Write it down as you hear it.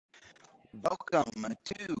Welcome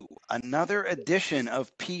to another edition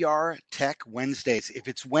of PR Tech Wednesdays. If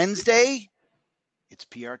it's Wednesday, it's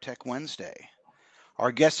PR Tech Wednesday.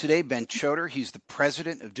 Our guest today, Ben Chodor, he's the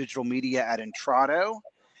president of digital media at Intrado.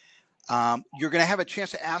 You're going to have a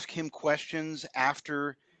chance to ask him questions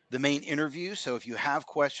after the main interview. So if you have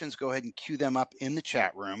questions, go ahead and queue them up in the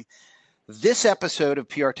chat room. This episode of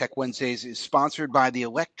PR Tech Wednesdays is sponsored by the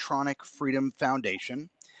Electronic Freedom Foundation,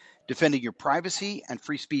 defending your privacy and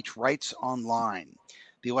free speech rights online.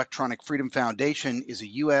 The Electronic Freedom Foundation is a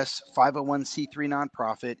U.S. 501c3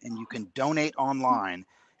 nonprofit, and you can donate online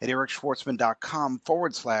at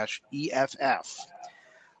ericschwartzman.com/EFF.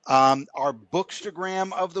 Our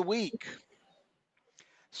Bookstagram of the week,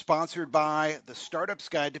 sponsored by the Startup's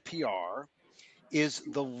Guide to PR, is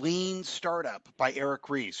The Lean Startup by Eric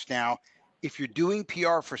Ries. Now, if you're doing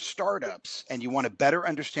PR for startups and you want to better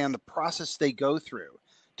understand the process they go through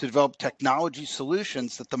to develop technology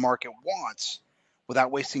solutions that the market wants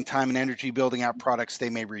without wasting time and energy building out products they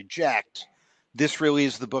may reject, this really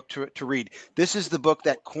is the book to read. This is the book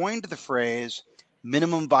that coined the phrase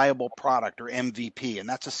minimum viable product, or MVP, and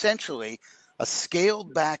that's essentially a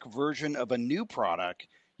scaled back version of a new product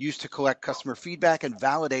used to collect customer feedback and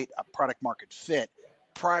validate a product market fit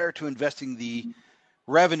prior to investing the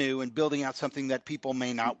revenue and building out something that people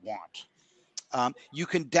may not want. You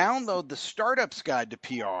can download the Startup's Guide to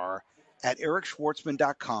PR at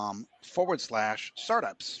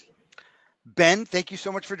ericschwartzman.com/startups. Ben, thank you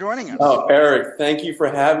so much for joining us. Oh, Eric, thank you for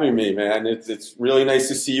having me, man. It's really nice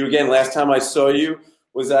to see you again. Last time I saw you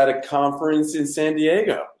was at a conference in San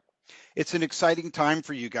Diego. It's an exciting time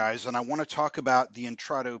for you guys, and I want to talk about the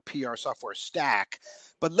Intrado PR software stack.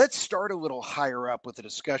 But let's start a little higher up with a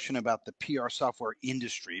discussion about the PR software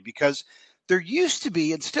industry, because there used to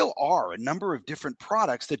be, and still are, a number of different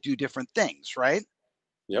products that do different things, right?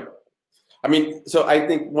 Yep. I mean, so I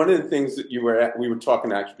think one of the things that we were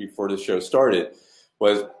talking actually before the show started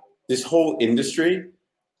was this whole industry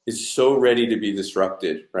is so ready to be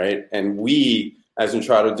disrupted, right? And we, as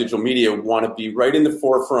Intrado Digital Media, want to be right in the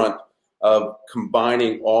forefront of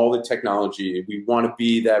combining all the technology. We want to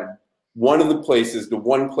be that one of the places, the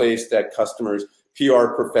one place that customers, PR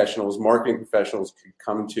professionals, marketing professionals can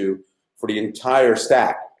come to for the entire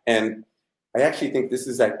stack. And I actually think this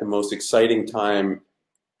is like the most exciting time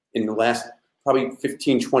in the last probably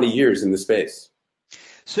 15, 20 years in the space.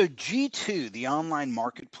 So G2, the online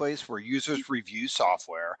marketplace where users review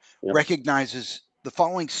software, recognizes the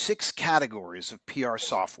following 6 categories of PR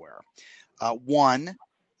software. 1,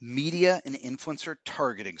 media and influencer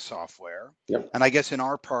targeting software. And I guess in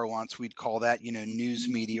our parlance, we'd call that, news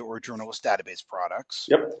media or journalist database products.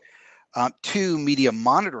 2, media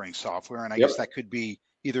monitoring software. And I guess that could be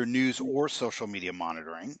either news or social media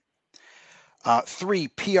monitoring. 3,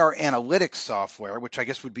 PR analytics software, which I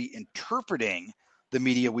guess would be interpreting the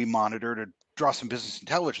media we monitor to draw some business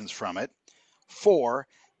intelligence from it. 4,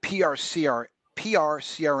 PR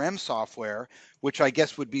CRM software, which I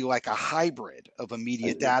guess would be like a hybrid of a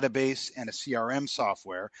media database and a CRM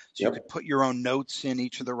software. So you could put your own notes in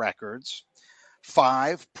each of the records.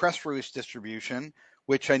 5, press release distribution,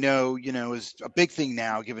 which I know, is a big thing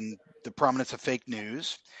now given the prominence of fake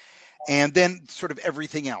news. And then sort of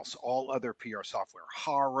everything else, all other PR software,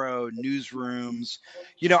 Haro, newsrooms.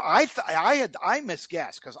 I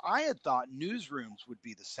misguessed because I had thought newsrooms would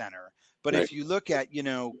be the center. But if you look at,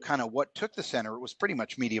 kind of what took the center, it was pretty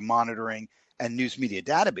much media monitoring and news media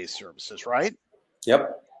database services, right?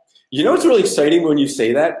 Yep. It's really exciting when you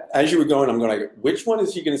say that. As you were going, I'm going, which one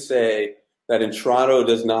is he going to say that Intrado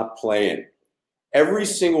does not play in? Every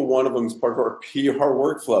single one of them is part of our PR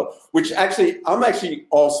workflow, which actually, I'm actually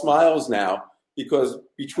all smiles now, because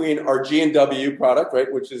between our G&W product,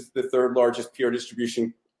 right, which is the 3rd largest PR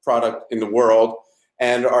distribution product in the world,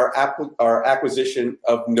 and our acquisition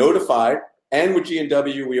of Notified, and with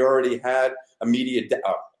G&W, we already had a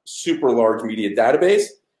super large media database.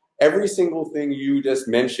 Every single thing you just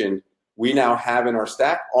mentioned, we now have in our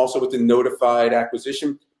stack. Also with the Notified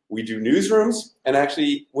acquisition, we do newsrooms, and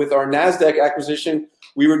actually with our NASDAQ acquisition,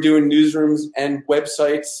 we were doing newsrooms and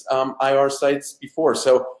websites, IR sites before.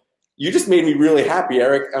 So you just made me really happy,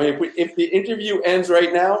 Eric. I mean, if the interview ends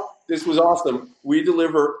right now, this was awesome. We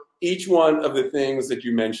deliver each one of the things that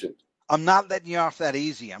you mentioned. I'm not letting you off that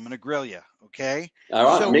easy. I'm going to grill you, okay? All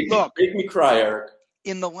right, so make me cry, Eric.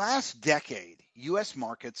 In the last decade, U.S.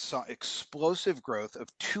 markets saw explosive growth of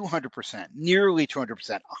 200%, nearly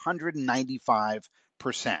 200%,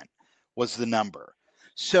 195% was the number.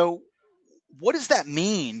 So what does that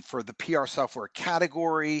mean for the PR software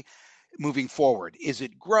category moving forward? Is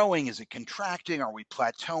it growing? Is it contracting? Are we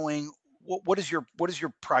plateauing? what is your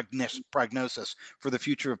prognosis for the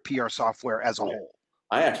future of PR software as a whole?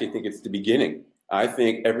 I actually think it's the beginning. I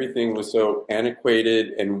think everything was so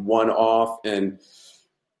antiquated and one-off and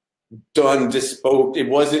done bespoke. It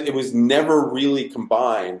was never really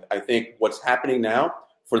combined. I think what's happening now,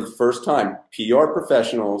 for the first time, PR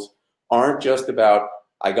professionals aren't just about,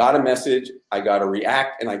 I got a message, I got to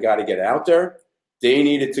react, and I got to get out there. They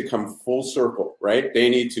need it to come full circle, right? They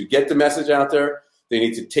need to get the message out there. They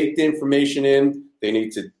need to take the information in. They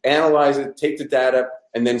need to analyze it, take the data,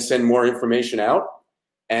 and then send more information out.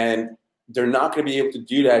 And they're not going to be able to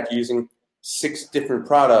do that using 6 different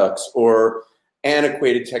products or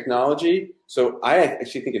antiquated technology. So I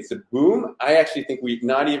actually think it's a boom. I actually think we're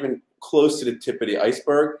not even close to the tip of the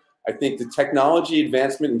iceberg. I think the technology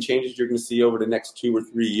advancement and changes you're going to see over the next 2 or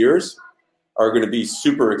 3 years are going to be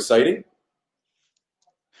super exciting.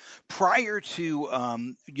 Prior to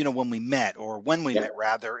when we met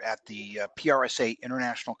rather at the PRSA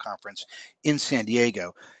International Conference in San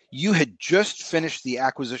Diego, you had just finished the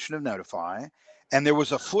acquisition of Notify, and there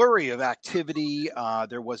was a flurry of activity.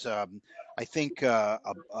 There was I think a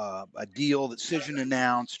deal that Cision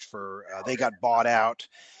announced for they got bought out.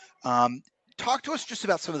 Talk to us just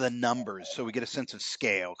about some of the numbers so we get a sense of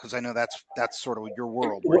scale, because I know that's sort of your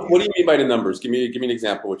world. What do you mean by the numbers? Give me an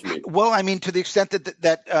example of what you mean. Well, I mean, to the extent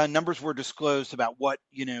that numbers were disclosed about what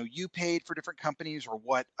you paid for different companies or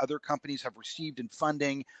what other companies have received in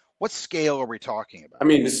funding. What scale are we talking about? I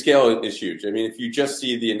mean, the scale is huge. I mean, if you just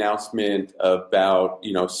see the announcement about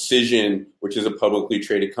Cision, which is a publicly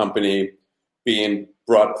traded company, being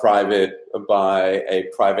brought private by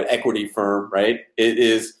a private equity firm, right? It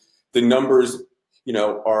is. The numbers,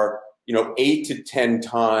 are 8 to 10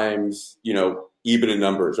 times, EBITDA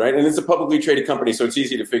numbers, right? And it's a publicly traded company, so it's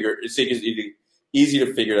easy to figure. It's easy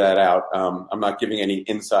to figure that out. I'm not giving any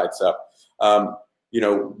inside stuff.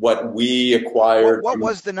 What we acquired. What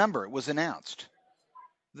was the number? It was announced.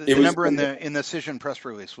 The number in the Cision press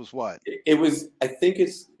release was what? It was. I think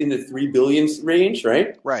it's in the 3 billion range,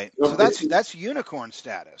 right? Right. So that's unicorn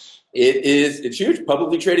status. It is. It's huge.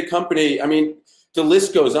 Publicly traded company. I mean. The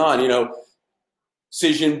list goes on,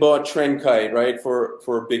 Cision bought Trendkite, right, for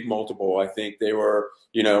a big multiple. I think they were,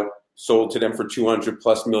 sold to them for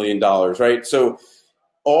 $200+ million, right? So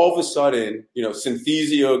all of a sudden,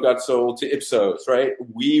 Synthesio got sold to Ipsos, right?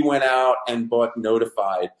 We went out and bought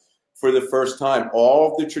Notified for the first time.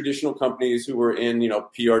 All of the traditional companies who were in,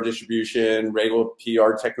 PR distribution, regular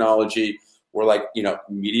PR technology were like,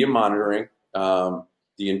 media monitoring, the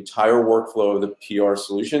entire workflow of the PR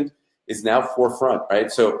solution is now forefront,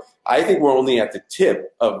 right? So I think we're only at the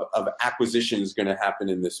tip of acquisitions going to happen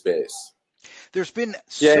in this space. There's been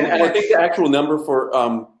and I think the actual number for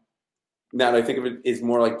now that I think of it is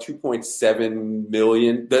more like 2.7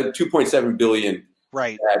 million, the 2.7 billion.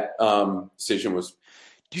 Right. That Cision was.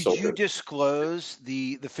 Did you disclose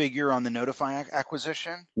the figure on the Notify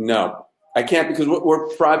acquisition? No, I can't because we're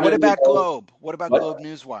private. What about Globe? What about Globe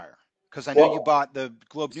Newswire? Because I know you bought the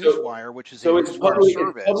Globe Newswire, which is a newswire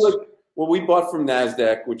service. Public. Well, we bought from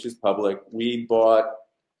NASDAQ, which is public. We bought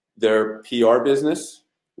their PR business.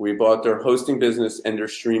 We bought their hosting business and their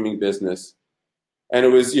streaming business. And it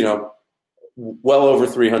was, well over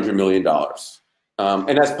 $300 million.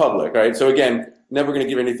 And that's public, right? So again, never going to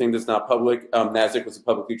give anything that's not public. NASDAQ was a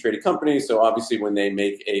publicly traded company. So obviously when they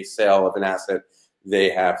make a sale of an asset, they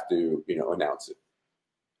have to, announce it.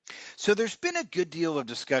 So there's been a good deal of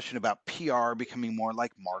discussion about PR becoming more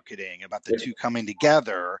like marketing, about the two coming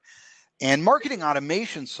together. And marketing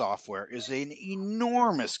automation software is an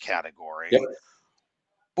enormous category. Yep.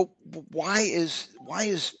 But why is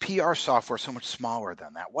PR software so much smaller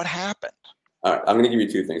than that? What happened? All right, I'm going to give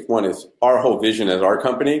you 2 things. One is our whole vision as our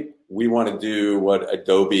company. We want to do what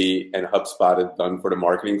Adobe and HubSpot have done for the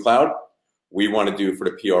Marketing Cloud. We want to do for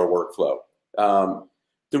the PR workflow.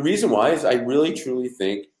 The reason why is I really truly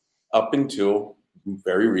think up until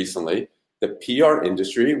very recently, the PR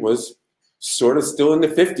industry was sort of still in the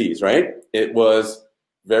 50s, right? It was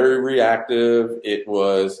very reactive. It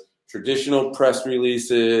was traditional press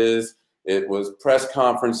releases. It was press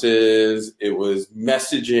conferences. It was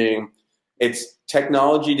messaging. It's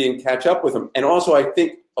technology didn't catch up with them. And also I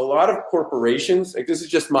think a lot of corporations, like this is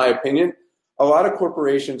just my opinion, a lot of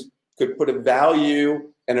corporations could put a value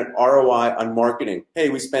and an ROI on marketing. Hey,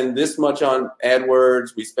 we spend this much on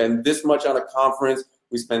AdWords. We spend this much on a conference.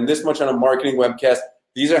 We spend this much on a marketing webcast.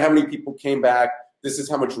 These are how many people came back. This is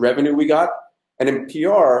how much revenue we got. And in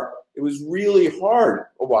PR, it was really hard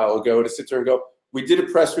a while ago to sit there and go, we did a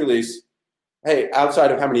press release. Hey,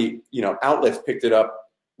 outside of how many outlets picked it up,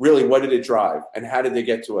 really, what did it drive? And how did they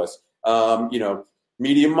get to us?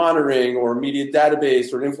 media monitoring or media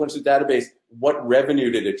database or influencer database, what revenue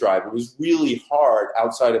did it drive? It was really hard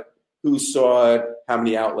outside of who saw it, how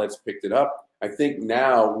many outlets picked it up. I think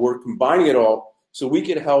now we're combining it all so we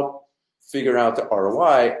could help figure out the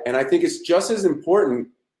ROI. And I think it's just as important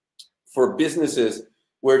for businesses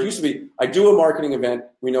where it used to be, I do a marketing event,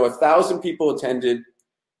 we know 1,000 people attended.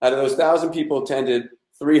 Out of those 1,000 people attended,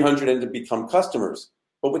 300 ended up become customers.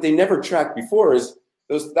 But what they never tracked before is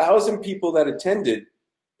those 1,000 people that attended,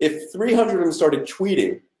 if 300 of them started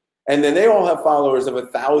tweeting, and then they all have followers of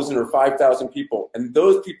 1,000 or 5,000 people, and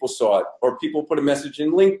those people saw it, or people put a message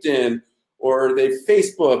in LinkedIn, or they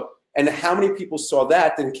Facebook, and how many people saw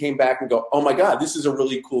that, then came back and go, oh my God, this is a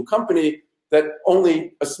really cool company that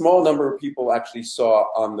only a small number of people actually saw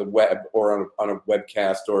on the web or on a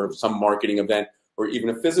webcast or some marketing event or even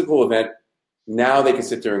a physical event. Now they can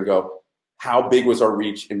sit there and go, how big was our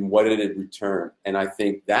reach and what did it return? And I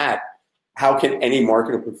think that, how can any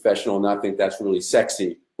marketing professional not think that's really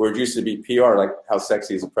sexy? Where it used to be PR, like how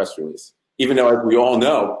sexy is a press release? Even though, like we all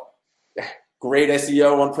know, great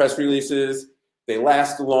SEO on press releases, they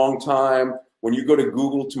last a long time. When you go to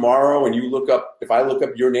Google tomorrow and you look up, if I look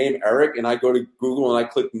up your name, Eric, and I go to Google and I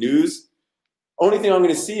click news, only thing I'm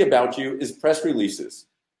going to see about you is press releases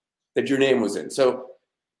that your name was in. So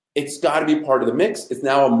it's got to be part of the mix. It's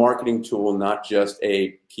now a marketing tool, not just a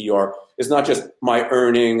PR. It's not just my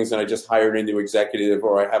earnings and I just hired a new executive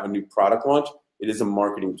or I have a new product launch. It is a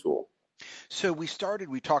marketing tool. So we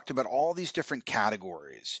talked about all these different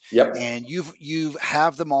categories. Yep. And you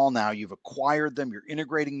have them all now. You've acquired them. You're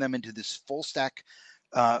integrating them into this full stack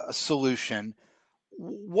solution.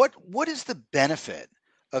 What is the benefit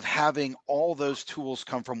of having all those tools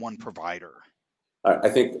come from one provider? I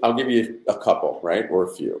think I'll give you a couple, right, or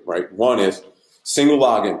a few, right? One is single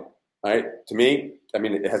login, right? To me, I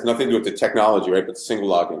mean, it has nothing to do with the technology, right, but single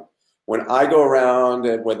login. When I go around,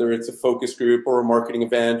 and whether it's a focus group or a marketing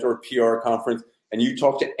event or a PR conference, and you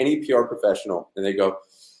talk to any PR professional, and they go,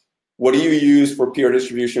 what do you use for PR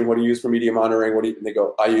distribution? What do you use for media monitoring? And they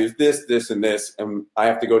go, I use this, this, and this, and I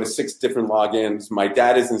have to go to 6 different logins. My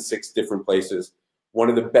data's in 6 different places. One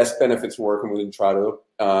of the best benefits of working with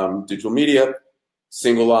Intrado, digital media,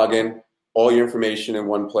 single login, all your information in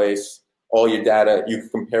one place, all your data. You can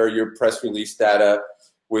compare your press release data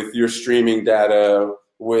with your streaming data,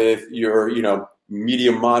 with your,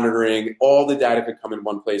 media monitoring. All the data can come in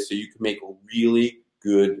one place so you can make really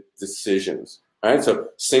good decisions. All right, so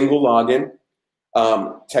single login,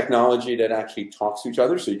 technology that actually talks to each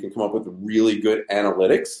other so you can come up with really good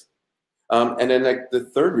analytics. And then the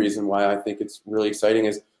third reason why I think it's really exciting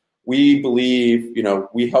is we believe,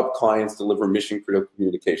 we help clients deliver mission critical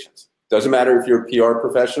communications. Doesn't matter if you're a PR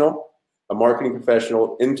professional, a marketing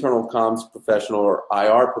professional, internal comms professional, or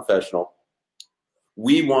IR professional.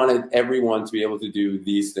 We wanted everyone to be able to do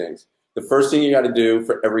these things. The first thing you got to do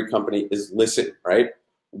for every company is listen, right?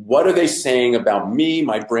 What are they saying about me,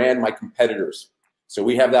 my brand, my competitors? So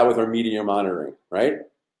we have that with our media monitoring, right?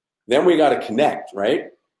 Then we got to connect,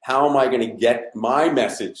 right? How am I going to get my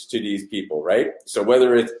message to these people, right? So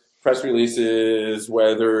whether it's press releases,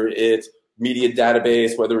 whether it's media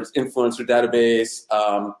database, whether it's influencer database,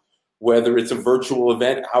 whether it's a virtual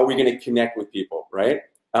event, how are we going to connect with people, right?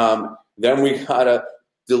 Then we got to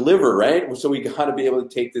deliver, right? So we got to be able to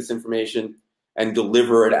take this information and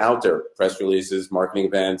deliver it out there. Press releases, marketing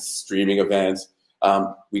events, streaming events.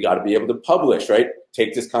 We got to be able to publish, right?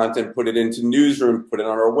 Take this content, put it into newsroom, put it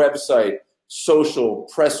on our website, social,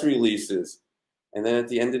 press releases. And then at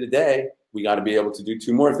the end of the day, we got to be able to do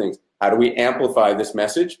 2 more things. How do we amplify this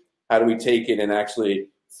message? How do we take it and actually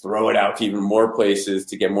throw it out to even more places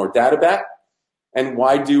to get more data back? And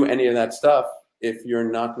why do any of that stuff if you're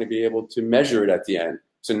not going to be able to measure it at the end?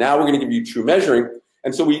 So now we're going to give you true measuring.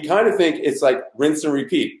 And so we kind of think it's like rinse and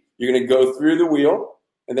repeat. You're going to go through the wheel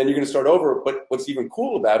and then you're going to start over. But what's even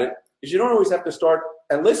cool about it is you don't always have to start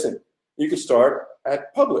at listen. You can start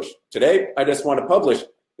at publish. Today, I just want to publish.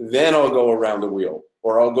 Then I'll go around the wheel,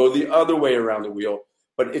 or I'll go the other way around the wheel.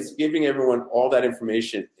 But it's giving everyone all that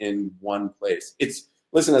information in one place.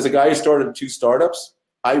 Listen, as a guy who started 2 startups,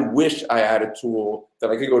 I wish I had a tool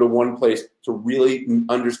that I could go to one place to really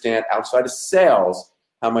understand outside of sales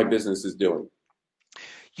how my business is doing.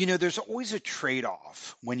 There's always a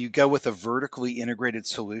trade-off when you go with a vertically integrated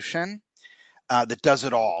solution that does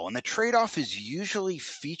it all. And the trade-off is usually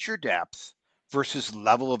feature depth versus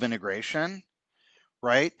level of integration,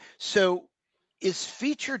 right? So is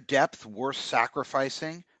feature depth worth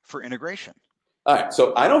sacrificing for integration? All right,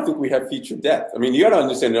 so I don't think we have feature depth. I mean, you got to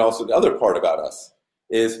understand also the other part about us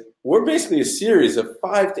is we're basically a series of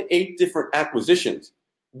 5 to 8 different acquisitions.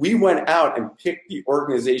 We went out and picked the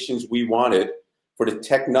organizations we wanted. for the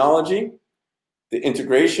technology, the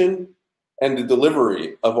integration, and the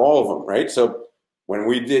delivery of all of them, right? So when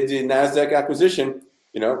we did the NASDAQ acquisition,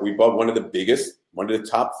 we bought one of the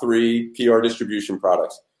top 3 PR distribution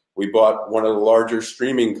products. We bought one of the larger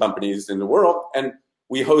streaming companies in the world, and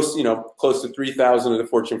we host, close to 3,000 of the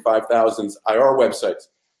Fortune 5,000's IR websites.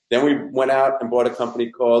 Then we went out and bought a company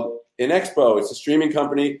called Inexpo. It's a streaming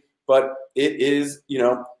company, but it is,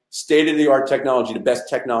 state-of-the-art technology, the best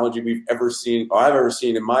technology we've ever seen, or I've ever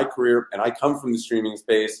seen in my career, and I come from the streaming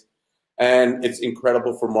space, and it's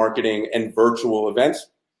incredible for marketing and virtual events.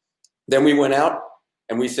 Then we went out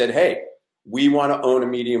and we said, hey, we want to own a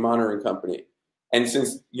media monitoring company. And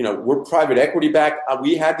since, we're private equity backed,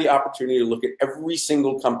 we had the opportunity to look at every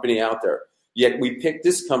single company out there. Yet we picked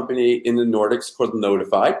this company in the Nordics called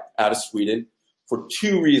Notify out of Sweden for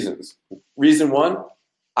 2 reasons. Reason 1,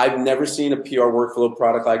 I've never seen a PR workflow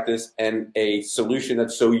product like this and a solution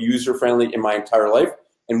that's so user-friendly in my entire life.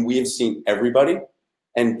 And we have seen everybody.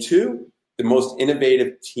 And 2, the most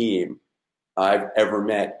innovative team I've ever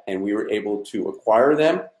met. And we were able to acquire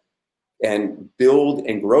them and build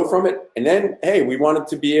and grow from it. And then, hey, we wanted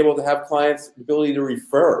to be able to have clients the ability to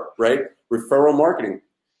refer, right? Referral marketing.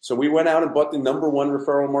 So we went out and bought the #1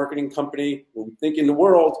 referral marketing company, we think in the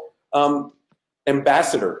world,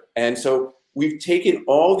 Ambassador. And so we've taken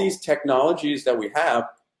all these technologies that we have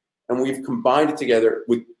and we've combined it together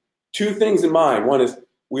with 2 things in mind. One is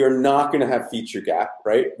we are not going to have feature gap,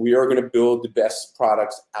 right? We are going to build the best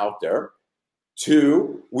products out there.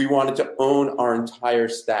 2, we wanted to own our entire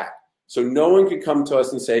stack. So no one could come to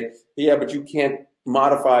us and say, yeah, but you can't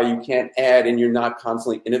modify, you can't add, and you're not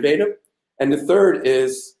constantly innovative. And the third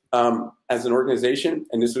is, as an organization,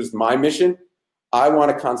 and this was my mission, I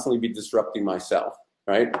want to constantly be disrupting myself,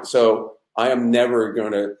 right? So I am never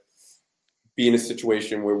going to be in a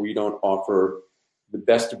situation where we don't offer the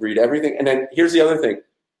best of breed everything. And then here's the other thing.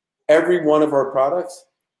 Every one of our products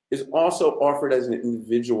is also offered as an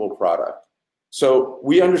individual product. So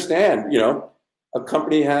we understand, a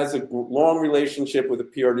company has a long relationship with a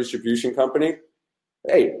PR distribution company.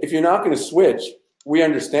 Hey, if you're not going to switch, we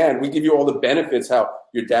understand. We give you all the benefits, how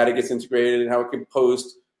your data gets integrated and how it can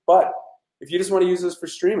post. But if you just want to use us for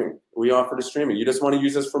streaming, we offer the streaming. You just want to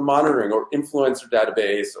use us for monitoring or influencer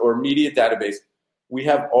database or media database, we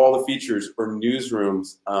have all the features or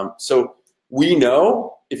newsrooms. So we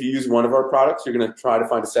know if you use one of our products, you're going to try to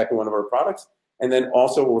find a second one of our products. And then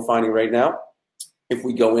also what we're finding right now, if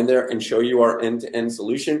we go in there and show you our end-to-end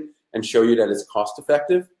solution and show you that it's cost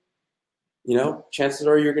effective, chances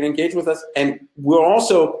are you're going to engage with us. And we're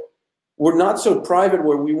not so private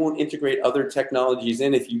where we won't integrate other technologies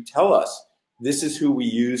in. If you tell us this is who we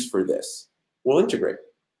use for this, we'll integrate.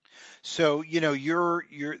 So, your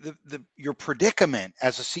predicament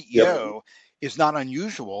as a CEO is not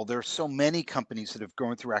unusual. There's so many companies that have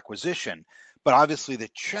gone through acquisition, but obviously the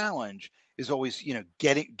challenge is always,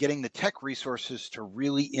 getting the tech resources to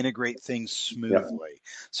really integrate things smoothly.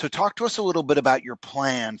 So talk to us a little bit about your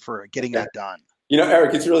plan for getting that done.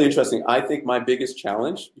 Eric, it's really interesting. I think my biggest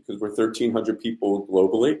challenge, because we're 1,300 people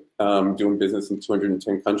globally, doing business in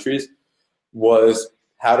 210 countries, was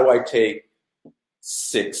how do I take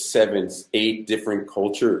 6, 7, 8 different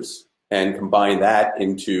cultures and combine that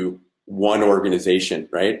into one organization,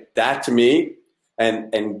 right? That to me,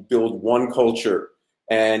 and build one culture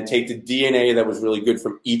and take the DNA that was really good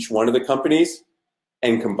from each one of the companies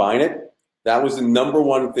and combine it. That was the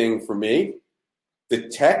 #1 thing for me. The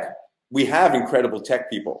tech, we have incredible tech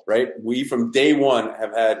people, right? We from day one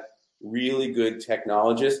have had really good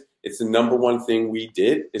technologists. It's the #1 thing we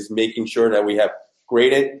did is making sure that we have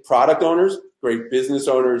great product owners, great business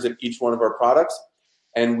owners at each one of our products.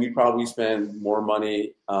 And we probably spend more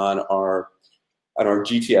money on our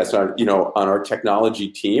GTS, on our technology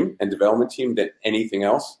team and development team than anything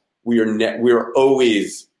else. We are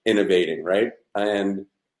always innovating, right? And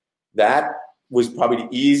that was probably the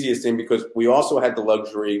easiest thing because we also had the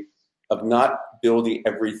luxury of not building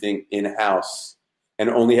everything in-house and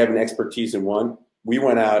only having expertise in one. We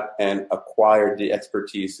went out and acquired the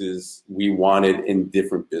expertises we wanted in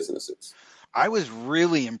different businesses. I was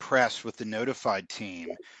really impressed with the Notified team,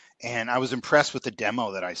 and I was impressed with the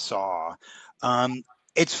demo that I saw.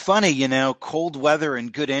 It's funny, cold weather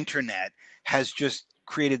and good internet has just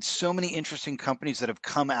created so many interesting companies that have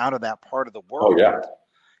come out of that part of the world. Oh,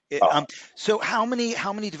 yeah. So how many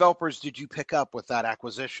developers did you pick up with that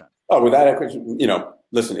acquisition? Oh, with that acquisition,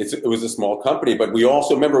 listen, it was a small company, but we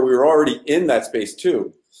also remember we were already in that space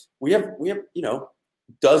too. We have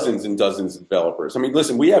dozens and dozens of developers. I mean,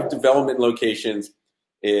 listen, we have development locations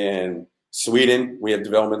in Sweden. We have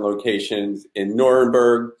development locations in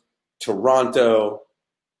Nuremberg, Toronto,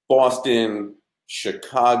 Boston,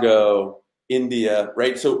 Chicago, India,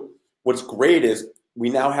 right? So what's great is we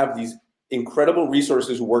now have these incredible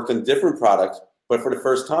resources who worked on different products, but for the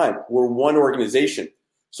first time, we're one organization.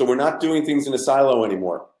 So we're not doing things in a silo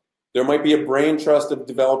anymore. There might be a brain trust of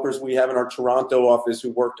developers we have in our Toronto office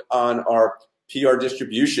who worked on our PR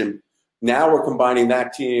distribution. Now we're combining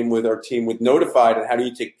that team with our team with Notified, and how do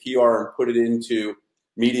you take PR and put it into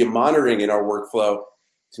media monitoring in our workflow?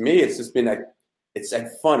 To me, it's just been it's like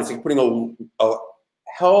fun. It's like putting a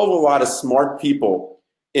hell of a lot of smart people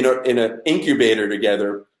in an incubator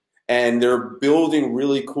together, and they're building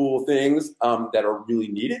really cool things that are really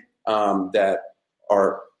needed, that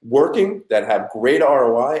are working, that have great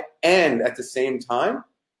ROI, and at the same time,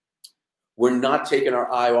 we're not taking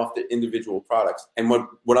our eye off the individual products. And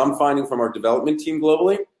what I'm finding from our development team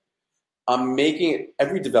globally, I'm making it,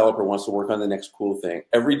 every developer wants to work on the next cool thing.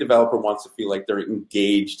 Every developer wants to feel like they're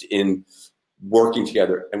engaged in working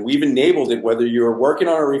together. And we've enabled it, whether you're working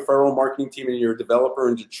on a referral marketing team and you're a developer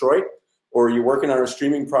in Detroit, or you're working on a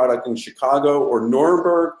streaming product in Chicago or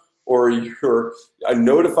Nuremberg, or you're a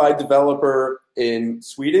Notified developer in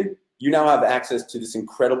Sweden, you now have access to this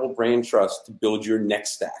incredible brain trust to build your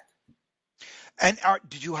next stack. And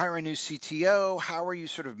did you hire a new CTO? How are you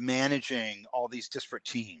sort of managing all these disparate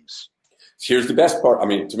teams? Here's the best part. I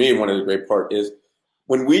mean, to me, one of the great part is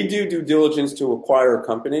when we do due diligence to acquire a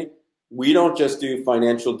company, we don't just do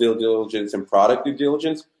financial due diligence and product due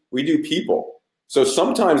diligence. We do people. So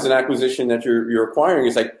sometimes an acquisition that you're acquiring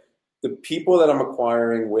is like the people that I'm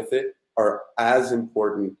acquiring with it are as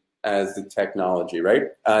important as the technology, right?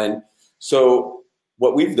 And so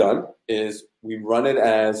what we've done is we run it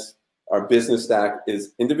as our business stack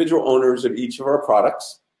is individual owners of each of our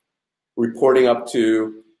products, reporting up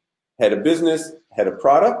to head of business, head of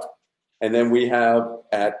product. And then we have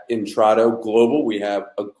at Intrado Global, we have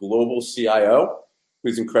a global CIO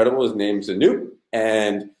who's incredible. His name's Anoop.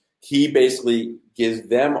 And he basically gives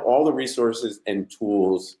them all the resources and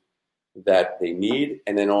tools that they need.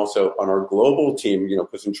 And then also on our global team,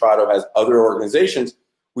 because Intrado has other organizations,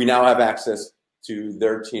 we now have access to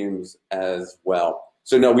their teams as well.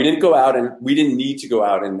 So no, we didn't go out and we didn't need to go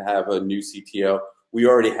out and have a new CTO. We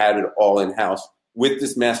already had it all in-house with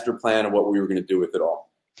this master plan of what we were going to do with it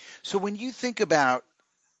all. So when you think about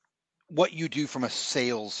what you do from a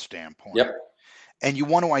sales standpoint, yep, and you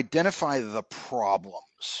want to identify the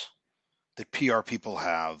problems that PR people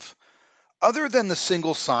have, other than the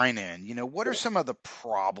single sign-in, what are some of the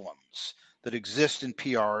problems that exist in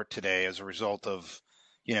PR today as a result of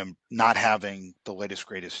not having the latest,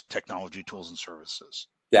 greatest technology tools and services?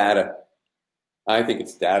 Data. I think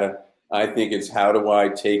it's data. I think it's how do I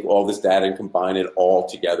take all this data and combine it all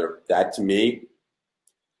together? That to me,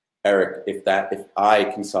 Eric, if I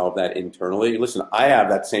can solve that internally, listen, I have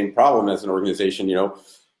that same problem as an organization, well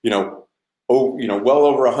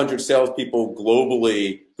over 100 salespeople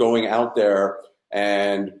globally going out there,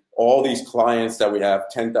 and all these clients that we have,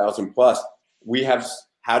 10,000 plus,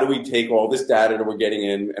 how do we take all this data that we're getting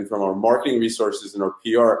in and from our marketing resources and our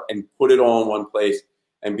PR and put it all in one place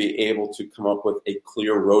and be able to come up with a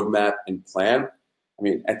clear roadmap and plan? I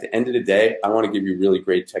mean, at the end of the day, I want to give you really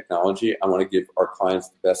great technology. I want to give our clients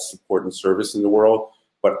the best support and service in the world,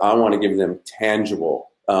 but I want to give them tangible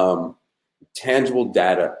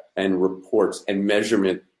data and reports and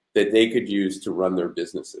measurement that they could use to run their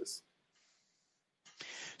businesses.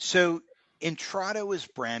 So Intrado is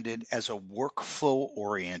branded as a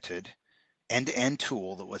workflow-oriented end-to-end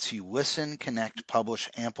tool that lets you listen, connect, publish,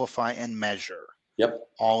 amplify, and measure. Yep.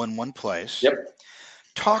 All in one place. Yep.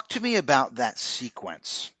 Talk to me about that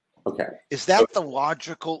sequence. Okay. Is that the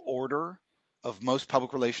logical order of most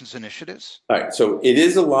public relations initiatives? All right. So it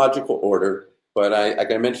is a logical order, but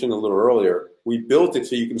like I mentioned a little earlier, we built it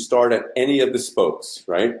so you can start at any of the spokes,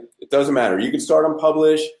 right? It doesn't matter. You can start on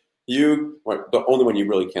publish. The only one you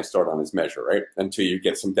really can't start on is measure, right? Until you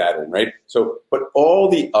get some data in, right? So, but all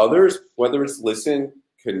the others, whether it's listen,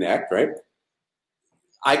 connect, right?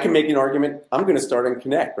 I can make an argument. I'm going to start on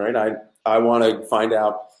connect, right? I want to find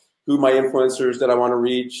out who my influencers that I want to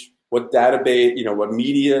reach, what database, what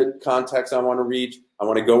media contacts I want to reach. I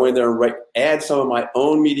want to go in there and add some of my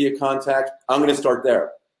own media contacts. I'm going to start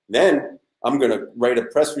there. Then I'm going to write a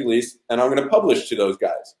press release and I'm going to publish to those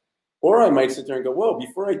guys. Or I might sit there and go, well,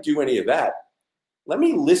 before I do any of that, let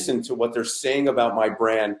me listen to what they're saying about my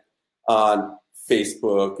brand on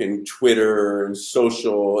Facebook and Twitter and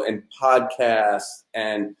social and podcasts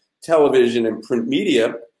and television and print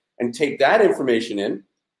media and take that information in,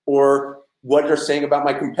 or what they're saying about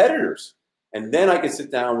my competitors. And then I can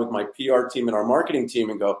sit down with my PR team and our marketing team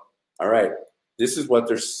and go, all right, this is what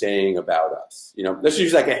they're saying about us. Let's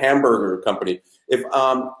use like a hamburger company.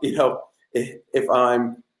 If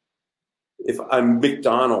I'm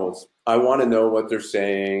McDonald's, I want to know what they're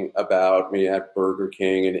saying about me at Burger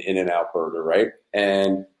King and In-N-Out Burger, right?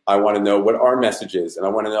 And I want to know what our message is, and I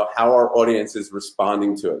want to know how our audience is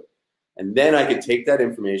responding to it. And then I can take that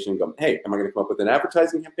information and go, hey, am I going to come up with an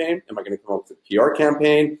advertising campaign? Am I going to come up with a PR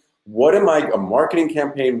campaign? A marketing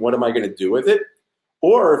campaign? What am I going to do with it?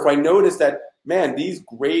 Or if I notice that, man, these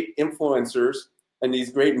great influencers and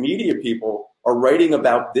these great media people are writing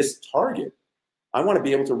about this target, I want to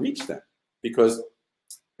be able to reach them. Because,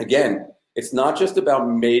 again, it's not just about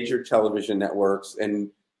major television networks and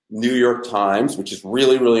New York Times, which is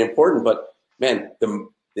really, really important, but, man, the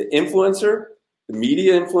influencer, the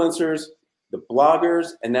media influencers, the bloggers,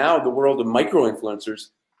 and now the world of micro-influencers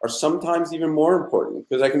are sometimes even more important.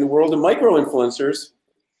 Because like in the world of micro-influencers,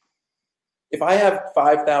 if I have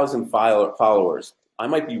 5,000 followers, I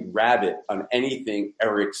might be rabid on anything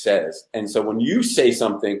Eric says. And so when you say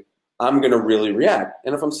something, I'm going to really react.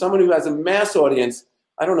 And if I'm someone who has a mass audience,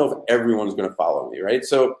 I don't know if everyone's going to follow me, right?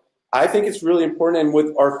 So I think it's really important. And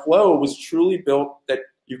with our flow, it was truly built that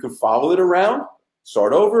you can follow it around,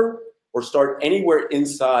 start over, or start anywhere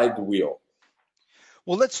inside the wheel.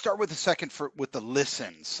 Well, let's start with with the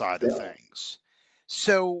listen side of things.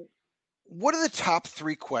 So what are the top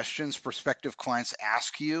 3 questions prospective clients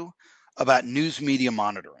ask you about news media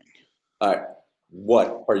monitoring? All right.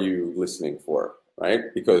 What are you listening for, right?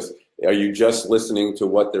 Because are you just listening to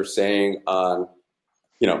what they're saying on,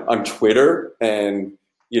 on Twitter and,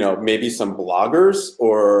 maybe some bloggers,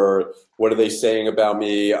 or what are they saying about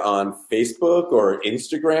me on Facebook or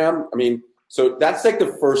Instagram? I mean, so that's like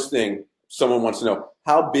the first thing someone wants to know.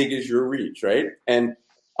 How big is your reach, right? And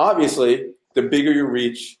obviously, the bigger your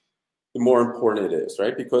reach, the more important it is,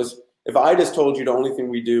 right? Because if I just told you the only thing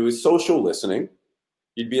we do is social listening,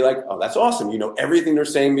 you'd be like, oh, that's awesome. You know everything they're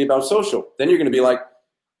saying to me about social. Then you're going to be like,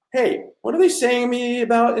 hey, what are they saying to me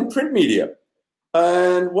about in print media?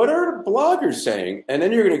 And what are bloggers saying? And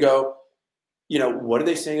then you're going to go, what are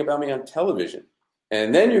they saying about me on television?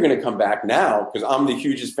 And then you're going to come back now, because I'm the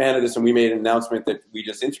hugest fan of this, and we made an announcement that we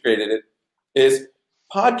just integrated it, is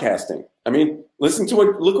podcasting. I mean,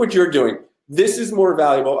 look what you're doing. This is more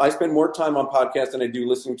valuable. I spend more time on podcasts than I do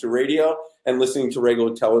listening to radio and listening to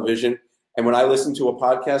regular television. And when I listen to a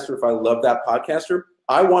podcaster, if I love that podcaster,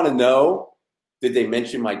 I want to know, did they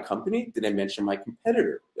mention my company? Did they mention my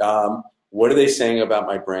competitor? What are they saying about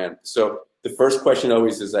my brand? So the first question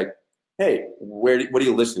always is like, hey, what are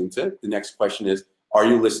you listening to? The next question is, are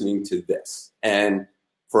you listening to this? And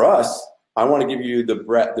for us, I want to give you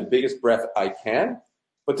the biggest breadth I can.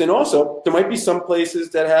 But then also, there might be some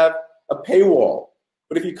places that have a paywall.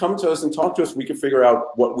 But if you come to us and talk to us, we can figure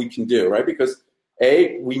out what we can do, right? Because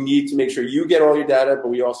we need to make sure you get all your data, but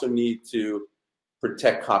we also need to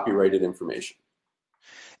protect copyrighted information.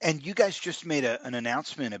 And you guys just made an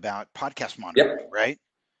announcement about podcast monitoring, right?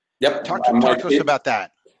 Yep. Talk to us about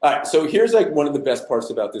that. All right. So here's like one of the best parts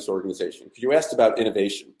about this organization, because you asked about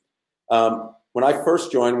innovation. When I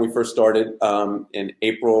first joined, we first started in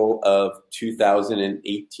April of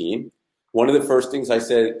 2018. One of the first things I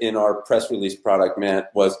said in our press release product, Matt,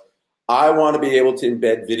 was I want to be able to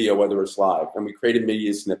embed video, whether it's live, and we created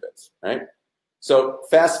media snippets, right? So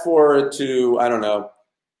fast forward to, I don't know,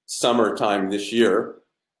 summertime this year.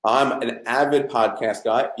 I'm an avid podcast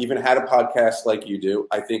guy, even had a podcast like you do.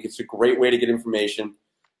 I think it's a great way to get information.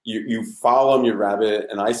 You follow them, you're rabid.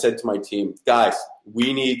 And I said to my team, guys,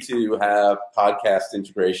 we need to have podcast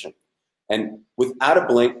integration. And without a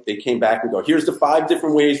blink, they came back and go, here's the 5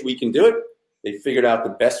 different ways we can do it. They figured out the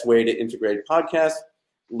best way to integrate podcasts.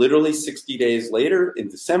 Literally 60 days later, in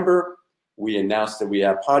December, we announced that we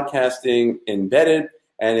have podcasting embedded,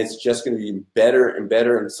 and it's just going to be better and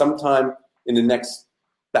better. And sometime in the next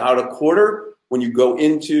about a quarter, when you go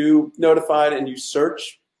into Notified and you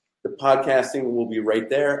search, the podcasting will be right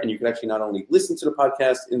there, and you can actually not only listen to the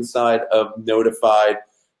podcast inside of Notified,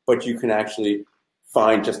 but you can actually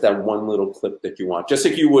find just that one little clip that you want, just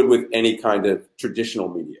like you would with any kind of traditional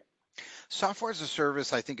media. Software as a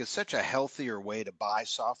service, I think, is such a healthier way to buy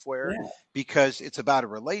software because it's about a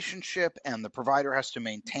relationship, and the provider has to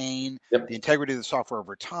maintain the integrity of the software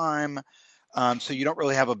over time. So you don't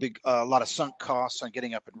really have a lot of sunk costs on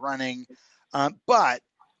getting up and running. But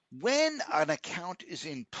when an account is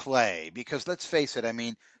in play, because let's face it, I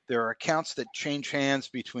mean, there are accounts that change hands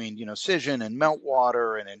between, Cision and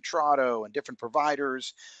Meltwater and Intrado and different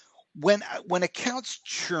providers. When accounts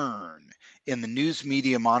churn in the news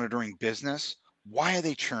media monitoring business, why are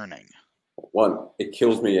they churning? One, it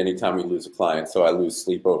kills me anytime we lose a client, so I lose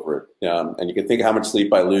sleep over it. And you can think how much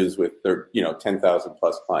sleep I lose with their, 10,000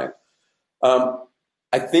 plus clients.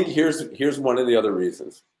 I think here's one of the other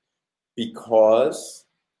reasons. because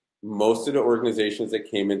most of the organizations that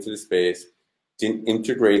came into the space didn't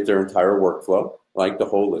integrate their entire workflow, like the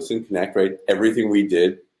whole listen, connect, right? Everything we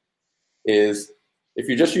did is, if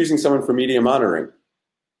you're just using someone for media monitoring,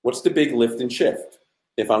 what's the big lift and shift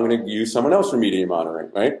if I'm going to use someone else for media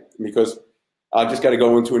monitoring, right? Because I just got to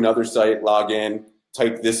go into another site, log in,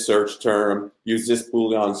 type this search term, use this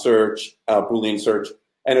Boolean search,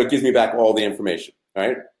 and it gives me back all the information,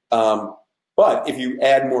 right? But if you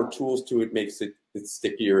add more tools to it, it makes it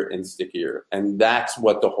stickier and stickier. And that's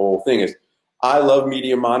what the whole thing is. I love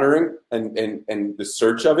media monitoring and the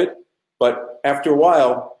search of it, but after a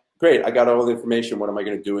while, great, I got all the information. What am I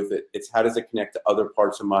going to do with it? It's how does it connect to other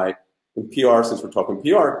parts of my, in PR, since we're talking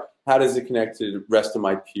PR, how does it connect to the rest of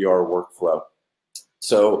my PR workflow?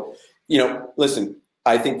 So, listen,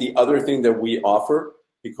 I think the other thing that we offer,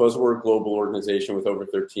 because we're a global organization with over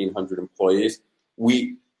 1,300 employees,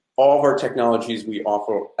 all of our technologies we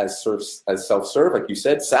offer as self-serve, like you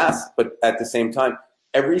said, SaaS, but at the same time,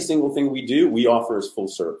 every single thing we do, we offer as full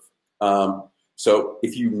serve. So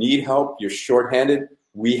if you need help, you're shorthanded,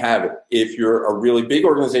 we have it. If you're a really big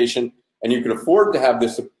organization and you can afford to have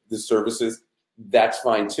this services, that's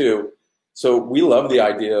fine too. So we love the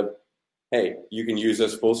idea of, hey, you can use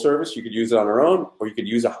us full service, you could use it on our own, or you could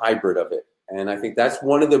use a hybrid of it. And I think that's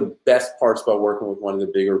one of the best parts about working with one of the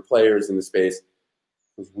bigger players in the space,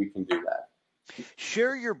 is we can do that.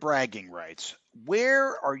 Share your bragging rights.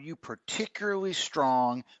 Where are you particularly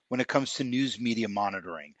strong when it comes to news media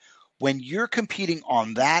monitoring? When you're competing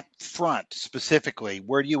on that front specifically,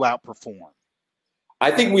 where do you outperform?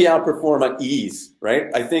 I think we outperform on ease, right?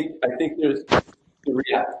 I think there's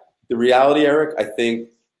the reality, Eric. I think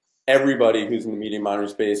everybody who's in the media monitoring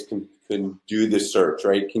space can do the search,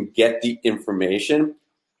 right? Can get the information,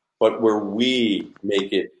 but where we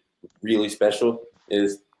make it really special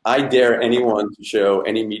is, I dare anyone to show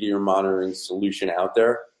any media monitoring solution out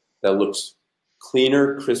there that looks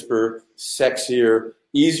cleaner, crisper, sexier,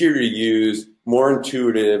 easier to use, more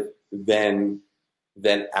intuitive than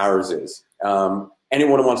ours is.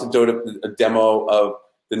 Anyone who wants to do a demo of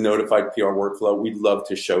the notified PR workflow, we'd love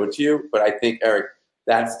to show it to you. But I think, Eric,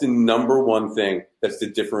 that's the number one thing that's the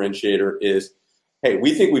differentiator is, hey,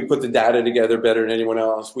 we think we put the data together better than anyone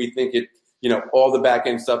else. We think it, all the back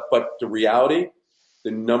end stuff. But the reality,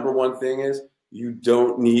 the number one thing is, you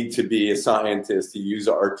don't need to be a scientist to use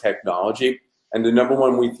our technology. And the number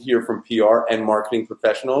one we hear from PR and marketing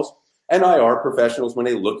professionals and IR professionals when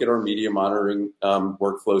they look at our media monitoring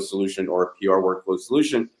workflow solution or a PR workflow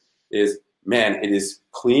solution is, man, it is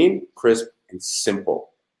clean, crisp, and simple.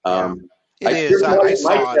 It is. I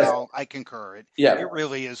saw it. I concur. It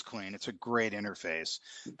really is clean. It's a great interface.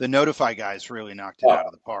 The Notify guys really knocked it out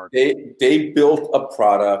of the park. They built a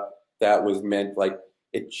product that was meant, like,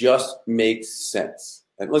 it just makes sense.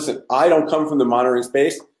 And listen, I don't come from the monitoring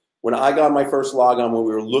space. When I got my first logon, when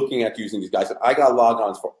we were looking at using these guys, I got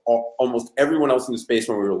logons for almost everyone else in the space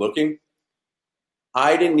when we were looking.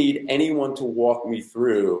 I didn't need anyone to walk me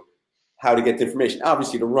through how to get the information.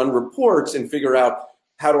 Obviously, to run reports and figure out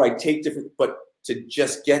how do I take different, but to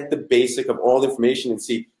just get the basic of all the information and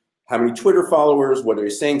see how many Twitter followers, what are they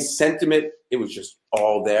saying, sentiment, it was just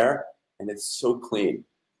all there, and it's so clean.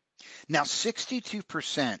 Now,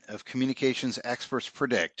 62% of communications experts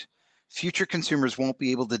predict future consumers won't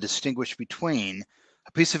be able to distinguish between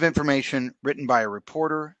a piece of information written by a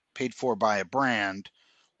reporter, paid for by a brand,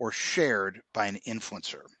 or shared by an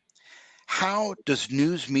influencer. How does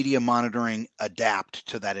news media monitoring adapt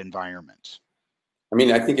to that environment? I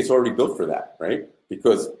mean, I think it's already built for that, right?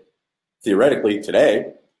 Because theoretically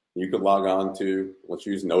today, you could log on to, let's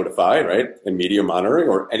use Notify, right? And media monitoring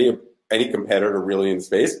or any competitor really in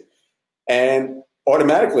space. And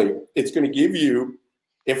automatically, it's going to give you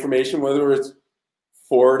information, whether it's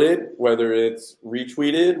forwarded, whether it's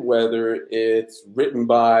retweeted, whether it's written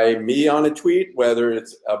by me on a tweet, whether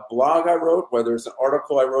it's a blog I wrote, whether it's an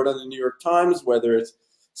article I wrote on the New York Times, whether it's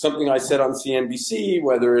something I said on CNBC,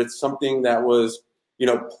 whether it's something that was,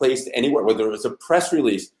 placed anywhere, whether it was a press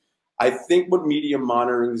release. I think what media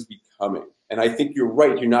monitoring is becoming, and I think you're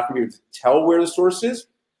right, you're not going to be able to tell where the source is.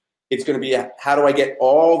 It's going to be, how do I get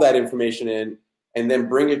all that information in and then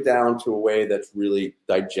bring it down to a way that's really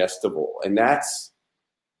digestible? And that's,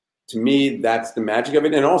 to me, that's the magic of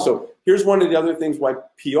it. And also, here's one of the other things why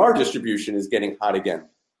PR distribution is getting hot again.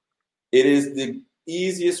 It is the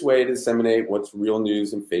easiest way to disseminate what's real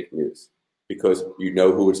news and fake news, because you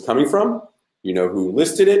know who it's coming from, you know who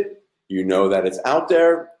listed it, you know that it's out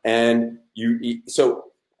there, and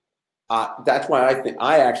that's why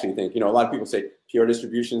I actually think, a lot of people say PR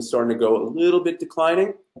distribution is starting to go a little bit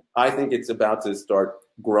declining. I think it's about to start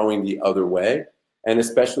growing the other way. and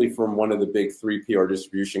especially from one of the big 3 PR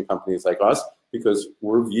distribution companies like us, because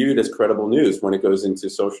we're viewed as credible news when it goes into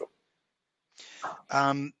social.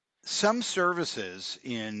 Some services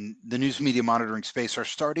in the news media monitoring space are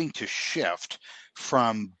starting to shift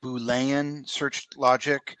from Boolean search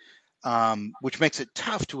logic, which makes it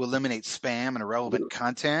tough to eliminate spam and irrelevant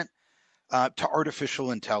content, to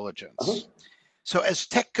artificial intelligence. So as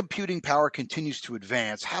tech computing power continues to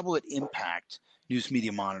advance, how will it impact news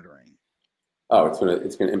media monitoring? Oh,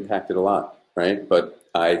 it's gonna impact it a lot, right? But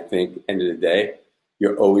I think end of the day,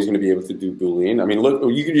 you're always going to be able to do Boolean. I mean, look,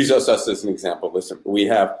 you can use us as an example. Listen, we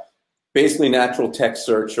have basically natural text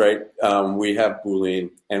search, right? We have Boolean,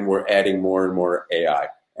 and we're adding more and more AI.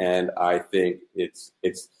 And I think it's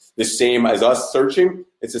the same as us searching.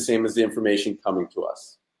 It's the same as the information coming to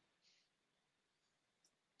us.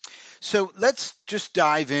 So let's just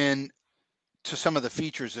dive in to some of the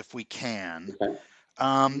features if we can.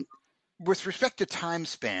 Okay. With respect to time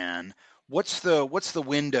span, what's the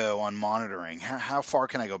window on monitoring? How far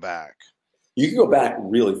can I go back? You can go back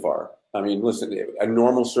really far. I mean, listen, a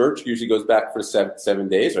normal search usually goes back for 7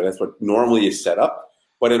 days, or that's what normally is set up.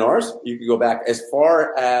 But in ours, you can go back as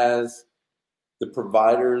far as the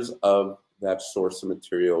providers of that source of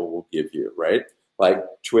material will give you, right? Like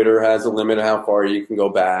Twitter has a limit of how far you can go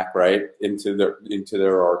back, right, into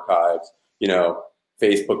their archives. You know,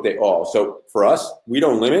 Facebook, they all. So for us, we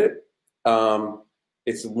don't limit it.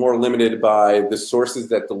 It's more limited by the sources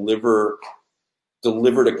that deliver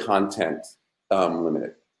the content,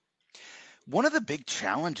 limited. One of the big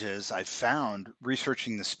challenges I've found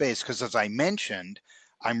researching the space, because as I mentioned,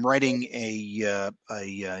 I'm writing a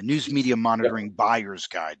news media monitoring buyer's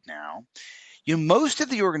guide now. You know, most of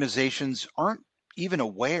the organizations aren't even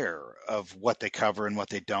aware of what they cover and what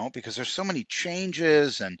they don't, because there's so many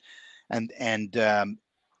changes, and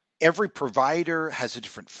every provider has a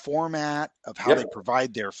different format of how they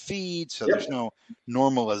provide their feed, so there's no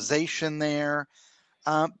normalization there.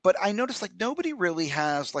 But I noticed like nobody really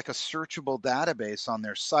has like a searchable database on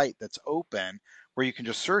their site that's open where you can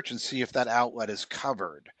just search and see if that outlet is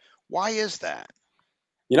covered. Why is that?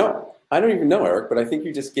 You know, I don't even know, Eric, but I think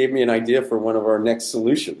you just gave me an idea for one of our next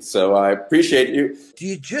solutions. So I appreciate you. Do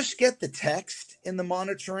you just get the text in the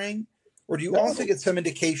monitoring, or do you also get some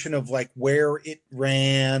indication of like where it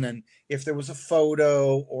ran and if there was a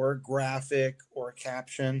photo or a graphic or a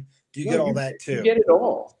caption? Do you get all that too? You get it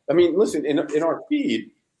all. I mean, listen, in our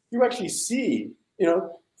feed, you actually see, you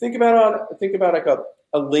know, think about like a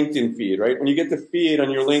LinkedIn feed, right? When you get the feed on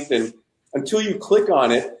your LinkedIn, until you click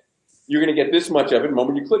on it, you're going to get this much of it. The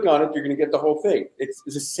moment you click on it, you're going to get the whole thing. It's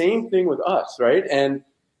the same thing with us, right? And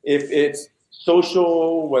if it's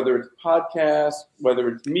social, whether it's podcast, whether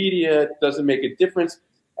it's media, it doesn't make a difference.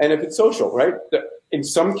 And if it's social, right? In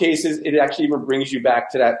some cases, it actually even brings you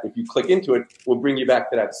back to that. If you click into it, will bring you back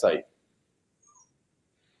to that site.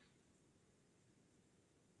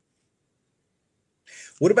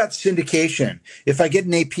 What about syndication? If I get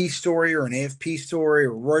an AP story or an AFP story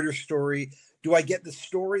or Reuters story, do I get the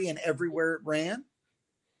story and everywhere it ran?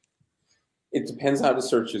 It depends how the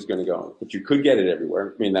search is going to go, but you could get it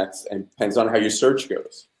everywhere. I mean, it depends on how your search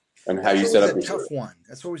goes and how you set up your search.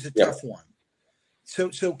 That's always a tough one.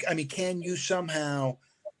 So I mean, can you somehow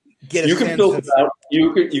get a sense can filter out.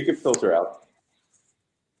 You can filter out.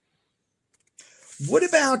 What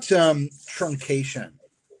about truncation?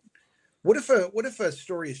 What if a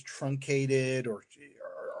story is truncated, or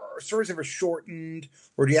stories ever shortened,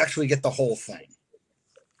 or do you actually get the whole thing?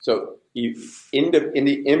 So in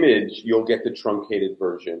the image, you'll get the truncated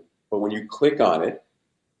version, but when you click on it,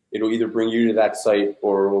 it'll either bring you to that site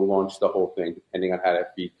or it will launch the whole thing, depending on how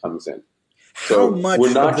that feed comes in. So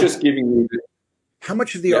we're not just giving you. How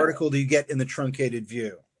much of the article do you get in the truncated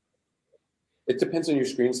view? It depends on your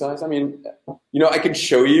screen size. I mean, you know, I can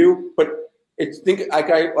show you, but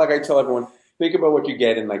like I tell everyone, think about what you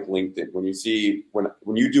get in like LinkedIn. When you see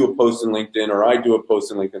when you do a post in LinkedIn, or I do a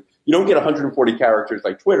post in LinkedIn, you don't get 140 characters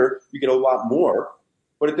like Twitter. You get a lot more,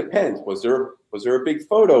 but it depends. Was there a big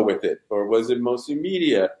photo with it, or was it mostly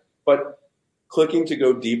media? But clicking to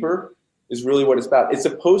go deeper is really what it's about. It's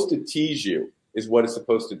supposed to tease you, is what it's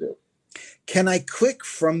supposed to do. Can I click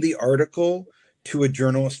from the article to a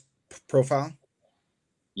journalist profile?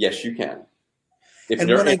 Yes, you can.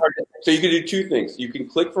 So you can do two things. You can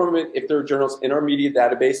click from it. If there are journals in our media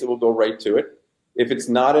database, it will go right to it. If it's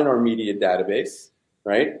not in our media database,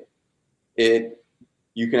 right,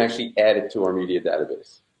 you can actually add it to our media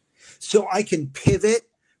database. So I can pivot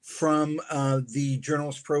from the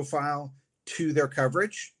journalist profile to their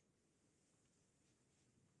coverage?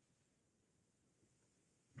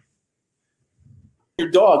 Your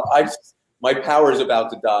dog, my power is about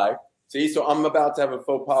to die. See, so I'm about to have a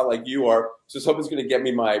faux pas like you are. So someone's going to get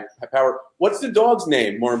me my power. What's the dog's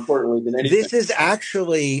name, more importantly than anything? This is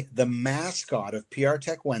actually the mascot of PR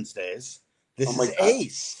Tech Wednesdays. This Oh my is God.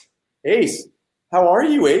 Ace. Ace. How are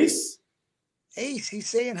you, Ace? Ace, he's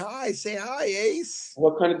saying hi. Say hi, Ace.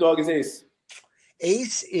 What kind of dog is Ace?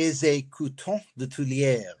 Ace is a Couton de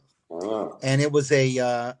Tulière. Oh. And it was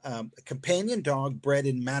a companion dog bred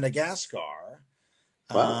in Madagascar.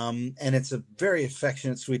 Wow. And it's a very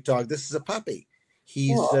affectionate, sweet dog. This is a puppy.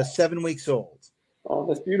 He's Oh. 7 weeks old. Oh,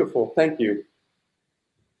 that's beautiful. Thank you.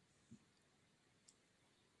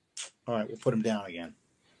 All right, we'll put him down again.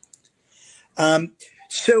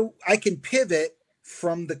 So I can pivot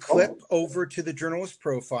from the clip over to the journalist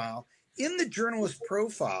profile. In the journalist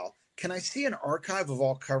profile, can I see an archive of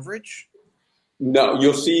all coverage? No,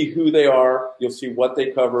 you'll see who they are. You'll see what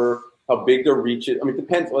they cover, how big their reach is. I mean, it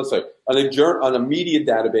depends. Let's say on a media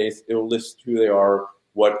database, it will list who they are,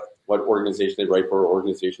 what organization they write for, or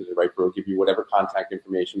organizations they write for. It'll give you whatever contact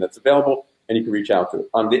information that's available, and you can reach out to it.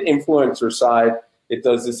 On the influencer side, it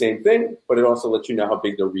does the same thing, but it also lets you know how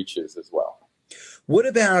big their reach is as well. What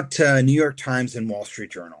about New York Times and Wall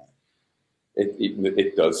Street Journal?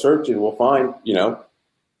 It does search, and we'll find, you know.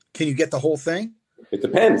 Can you get the whole thing? It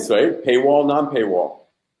depends, right? Paywall, non-paywall.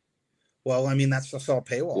 Well, I mean, that's all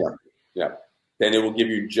paywall. Yeah. Then it will give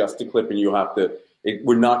you just a clip, and you have to.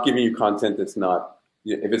 We're not giving you content that's not.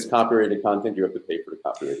 If it's copyrighted content, you have to pay for the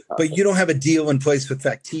copyrighted content. But you don't have a deal in place with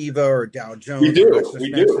Factiva or Dow Jones. We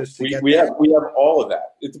do. We have all of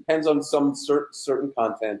that. It depends on some certain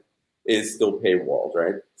content is still paywalled,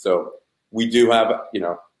 right? So we do have, you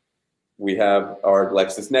know, we have our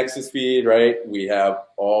LexisNexis feed, right? We have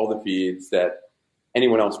all the feeds that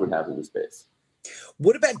anyone else would have in the space.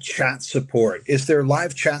 What about chat support? Is there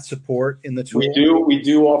live chat support in the tool? We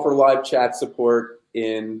do offer live chat support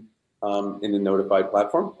in the Notified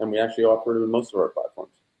platform, and we actually offer it in most of our platforms.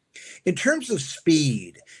 In terms of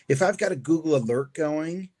speed, if I've got a Google Alert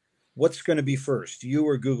going, what's going to be first, you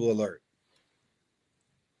or Google Alert?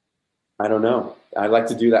 I don't know. I'd like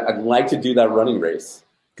to do that. I'd like to do that running race.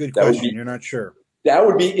 Good question. You're not sure. That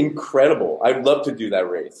would be incredible. I'd love to do that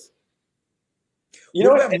race. You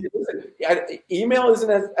know what? Email isn't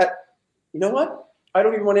as. You know what? I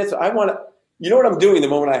don't even want to answer. I want to. You know what I'm doing the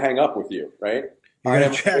moment I hang up with you, right?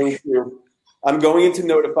 I'm going into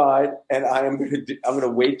Notified, and I'm going to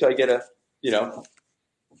wait till I get a. You know.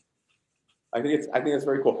 I think it's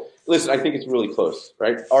very cool. Listen, I think it's really close,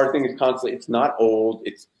 right? Our thing is constantly. It's not old.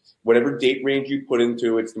 It's whatever date range you put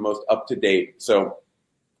into. It's the most up to date. So,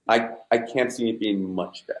 I can't see it being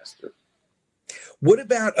much faster. What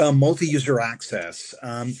about multi-user access?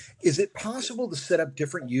 Is it possible to set up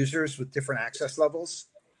different users with different access levels?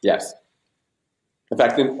 Yes. In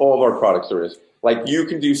fact, in all of our products there is. Like you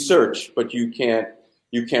can do search, but you can't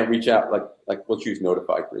reach out. Like we'll choose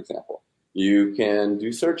Notified, for example. You can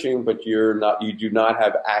do searching, but you do not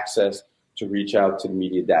have access to reach out to the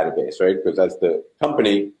media database, right? Because as the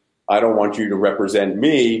company, I don't want you to represent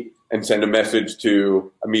me and send a message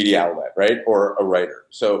to a media outlet, right? Or a writer.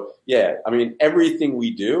 So yeah, I mean, everything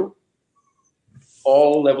we do,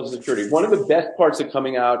 all levels of security. One of the best parts of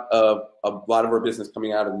coming out of a lot of our business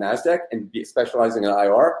coming out of NASDAQ and specializing in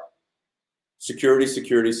IR, security,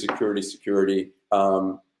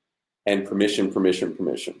 and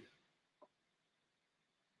permission.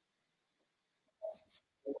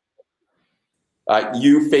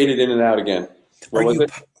 You faded in and out again.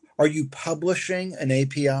 Are you publishing an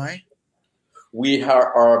API? We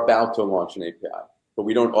are about to launch an API, but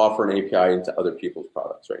we don't offer an API into other people's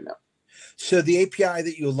products right now. So the API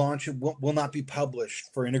that you launch will not be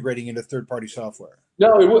published for integrating into third-party software?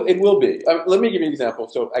 No, it will be. Let me give you an example.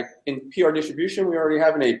 So in PR distribution, we already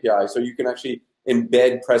have an API, so you can actually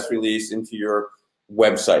embed press release into your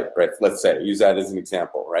website, right? Let's say, use that as an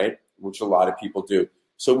example, right? Which a lot of people do.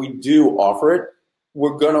 So we do offer it.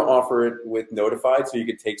 We're going to offer it with Notified, so you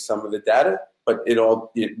can take some of the data, but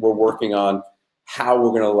we're working on how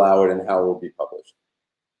we're going to allow it and how it will be published.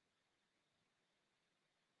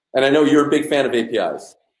 And I know you're a big fan of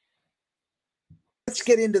APIs. Let's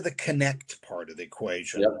get into the connect part of the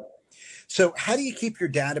equation. Yep. So how do you keep your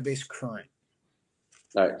database current?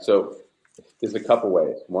 All right, so there's a couple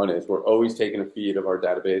ways. One is we're always taking a feed of our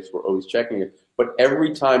database. We're always checking it. But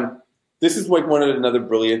every time, this is like another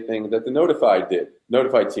brilliant thing that the Notified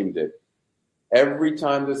team did. Every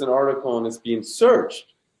time there's an article and it's being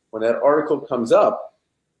searched, when that article comes up,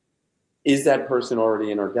 is that person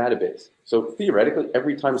already in our database? So theoretically,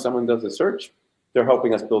 every time someone does a search, they're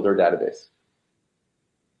helping us build our database.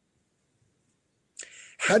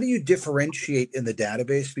 How do you differentiate in the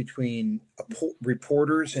database between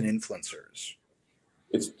reporters and influencers?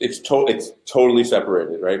 It's totally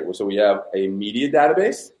separated, right? So we have a media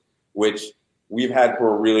database, which we've had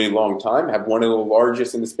for a really long time, have one of the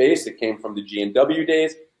largest in the space. It came from the G&W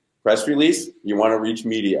days. Press release, you want to reach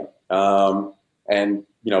media. And,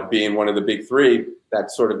 being one of the big three,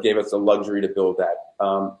 that sort of gave us the luxury to build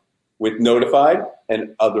that. With Notified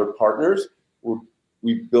and other partners,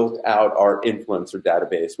 we've built out our influencer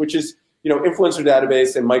database, which is, influencer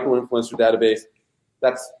database and micro-influencer database.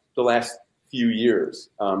 That's the last few years.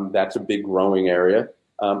 That's a big growing area.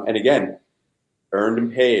 And again, earned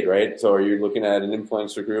and paid, right? So are you looking at an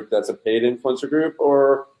influencer group that's a paid influencer group,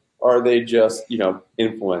 or are they just,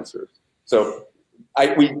 influencers? So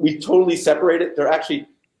we totally separate it. They're actually,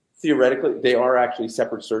 theoretically, they are actually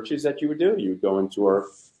separate searches that you would do. You would go into our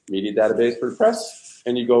media database for the press,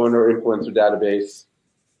 and you go into our influencer database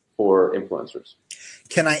for influencers.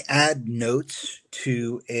 Can I add notes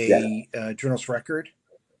to a journalist record?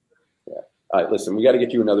 Yeah. Listen, we got to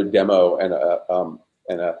get you another demo and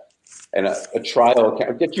a trial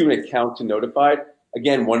account. Get you an account to Notified.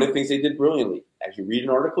 Again, one of the things they did brilliantly, as you read an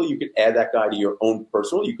article, you could add that guy to your own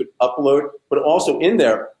personal. You could upload, but also in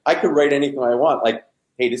there, I could write anything I want. Like,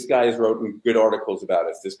 hey, this guy has written good articles about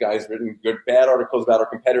us. This guy's written good, bad articles about our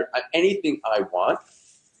competitor. Anything I want,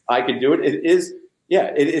 I could do it. It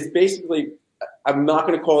is basically, I'm not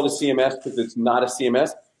going to call it a CMS because it's not a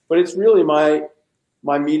CMS, but it's really my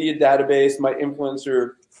media database, my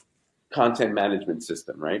influencer content management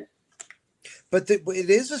system, right? But it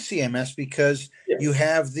is a CMS because you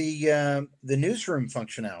have the newsroom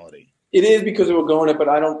functionality. It is because it will go in it, but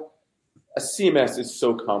a CMS is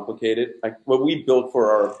so complicated. Like what we built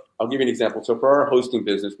for I'll give you an example. So for our hosting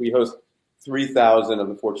business, we host 3,000 of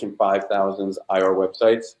the Fortune 5,000's IR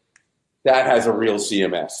websites. That has a real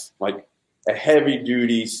CMS, like a heavy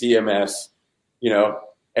duty CMS.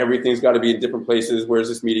 Everything's got to be in different places. Where's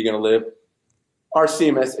this media going to live? Our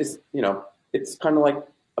CMS is, it's kind of like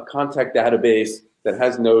a contact database that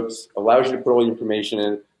has notes, allows you to put all the information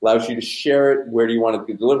in, allows you to share it. Where do you want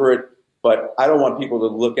to deliver it? But I don't want people to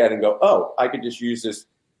look at it and go, oh, I could just use this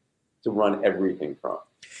to run everything from.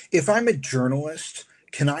 If I'm a journalist,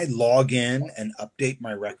 can I log in and update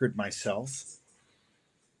my record myself?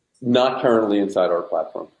 Not currently inside our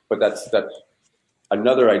platform, but that's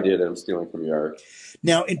another idea that I'm stealing from you, Eric.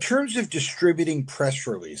 Now, in terms of distributing press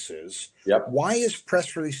releases, why is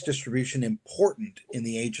press release distribution important in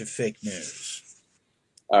the age of fake news?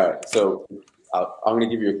 All right, so I'm going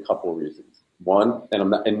to give you a couple of reasons. One, and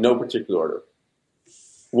I'm not in no particular order.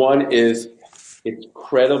 One is it's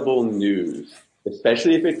credible news,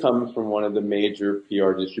 especially if it comes from one of the major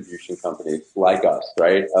PR distribution companies like us,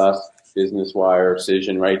 right? Us, Business Wire,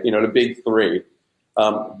 Cision, right? The big three.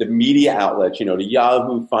 The media outlets, the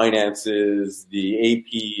Yahoo Finances, the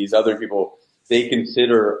APs, other people, they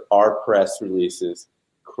consider our press releases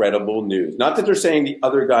credible news. Not that they're saying the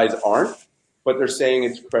other guys aren't, but they're saying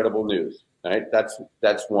it's credible news, right? That's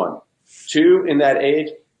one. Two, in that age,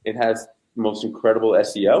 it has the most incredible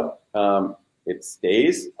SEO. It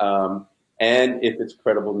stays. And if it's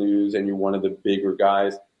credible news and you're one of the bigger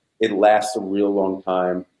guys, it lasts a real long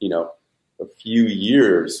time, a few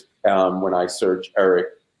years. When I search Eric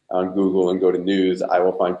on Google and go to news, I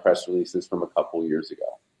will find press releases from a couple years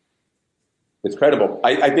ago. It's credible.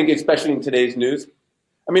 I think especially in today's news.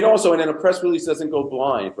 I mean, also, and then a press release doesn't go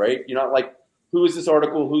blind, right? You're not like, who is this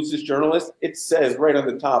article? Who's this journalist? It says right on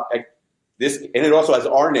the top, like this, and it also has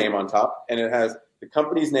our name on top, and it has the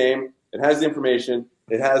company's name, it has the information,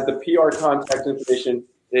 it has the PR contact information,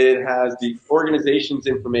 it has the organization's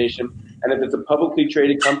information, and if it's a publicly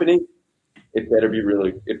traded company, it better be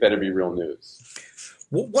real news.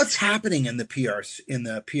 What's happening in the PR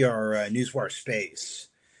newswire space?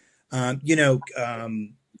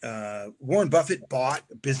 Warren Buffett bought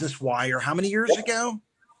Business Wire how many years ago?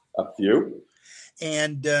 A few.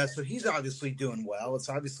 And so he's obviously doing well. It's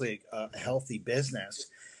obviously a healthy business.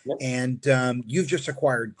 Yep. And you've just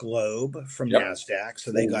acquired Globe from NASDAQ,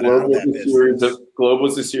 so they got out of that business. Globe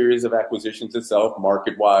was a series of acquisitions itself,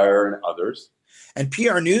 MarketWire and others. And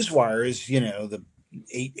PR Newswire is, the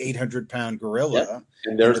 800-pound gorilla. Yep.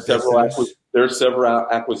 And there's several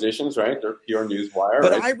acquisitions, right? They're PR Newswire.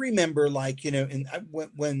 But right? I remember,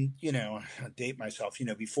 when I date myself,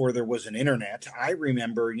 before there was an internet, I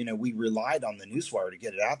remember, we relied on the Newswire to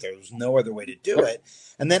get it out there. There was no other way to do it.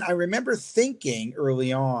 And then I remember thinking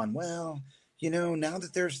early on, well, now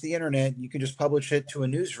that there's the internet, you can just publish it to a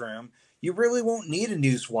newsroom. You really won't need a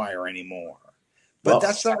Newswire anymore. But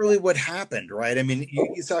that's not really what happened, right? I mean,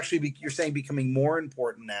 it's actually, you're saying, becoming more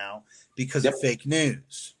important now because of fake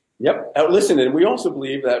news. Yep. Listen, and we also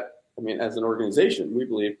believe that, as an organization, we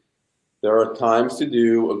believe There are times to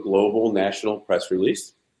do a global national press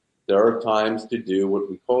release. There are times to do what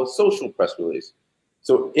we call a social press release.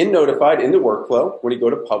 So in Notified, in the workflow, when you go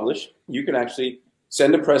to publish, you can actually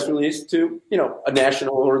send a press release to, a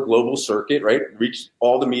national or a global circuit, right? Reach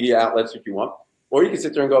all the media outlets if you want. Or you can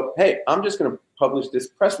sit there and go, hey, I'm just going to publish this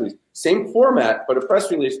press release. Same format, but a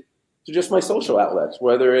press release to just my social outlets,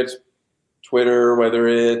 whether it's Twitter, whether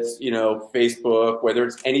it's, Facebook, whether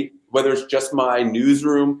it's just my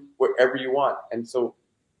newsroom, wherever you want. And so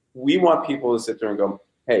we want people to sit there and go,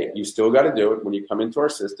 hey, you still got to do it. When you come into our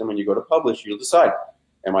system, when you go to publish, you'll decide,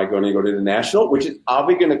 am I going to go to the national, which is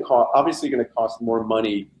obviously going to cost more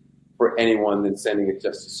money for anyone than sending it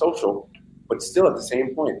just to social. But still, at the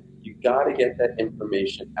same point, you got to get that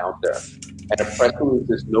information out there. And a press release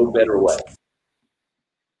is no better way.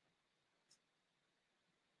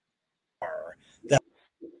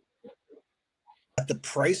 That the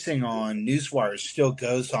pricing on Newswire still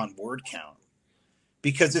goes on word count,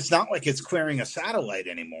 because it's not like it's clearing a satellite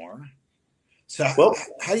anymore. So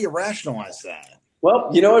how do you rationalize that? Well,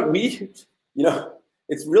 you know what?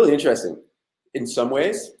 It's really interesting. In some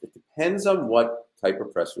ways, it depends on what type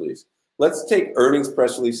of press release. Let's take earnings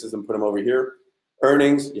press releases and put them over here.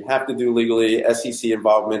 Earnings, you have to do legally, SEC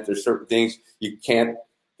involvement. There's certain things you can't,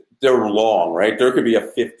 they're long, right? There could be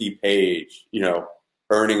a 50-page,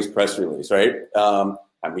 earnings press release, right? How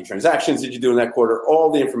many transactions did you do in that quarter?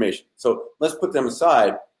 All the information. So let's put them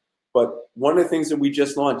aside. But one of the things that we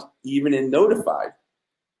just launched, even in Notified,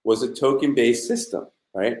 was a token-based system,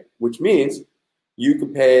 right? Which means you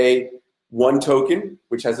could pay one token,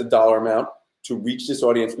 which has a dollar amount, to reach this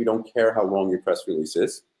audience. We don't care how long your press release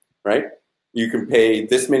is, right? You can pay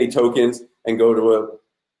this many tokens and go to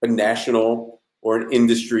a national or an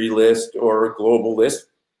industry list or a global list,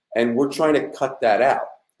 and we're trying to cut that out.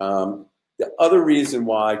 The other reason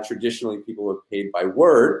why traditionally people have paid by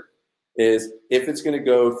word is if it's going to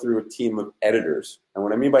go through a team of editors. And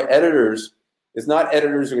what I mean by editors is not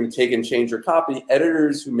editors who are going to take and change your copy,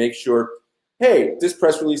 editors who make sure, hey, this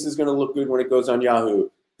press release is going to look good when it goes on Yahoo.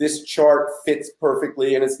 This chart fits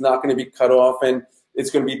perfectly and it's not going to be cut off and it's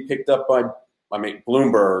going to be picked up by,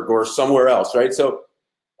 Bloomberg or somewhere else, right? So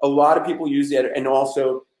a lot of people use the editor, and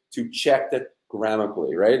also to check that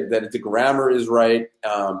grammatically, right? That the grammar is right,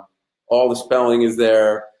 all the spelling is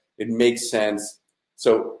there, it makes sense.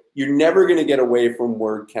 So you're never going to get away from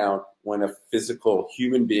word count when a physical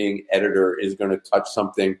human being editor is going to touch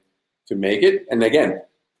something to make it. And again,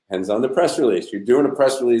 depends on the press release. You're doing a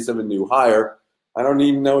press release of a new hire. I don't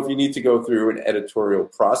even know if you need to go through an editorial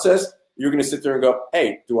process. You're going to sit there and go,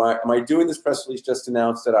 hey, am I doing this press release just to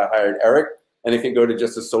announce that I hired Eric and it can go to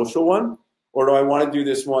just a social one? Or do I want to do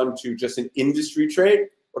this one to just an industry trade?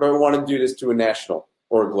 Or do I want to do this to a national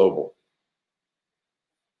or a global?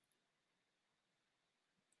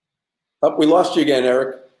 Oh, we lost you again,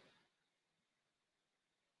 Eric.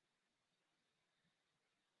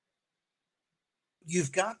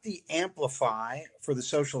 You've got the amplify for the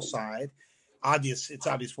social side. It's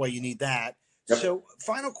obvious why you need that. Yep. So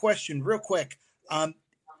final question real quick.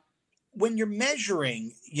 When you're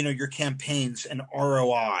measuring, your campaigns and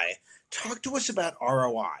ROI, talk to us about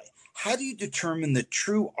ROI. How do you determine the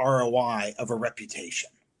true ROI of a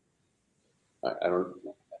reputation? I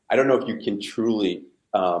don't know if you can truly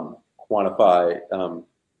quantify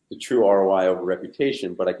the true ROI of a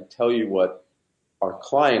reputation, but I can tell you what our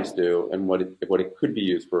clients do and what it could be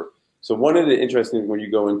used for. So one of the interesting things when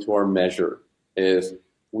you go into our measure is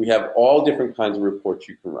we have all different kinds of reports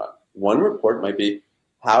you can run. One report might be,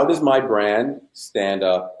 how does my brand stand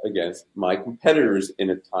up against my competitors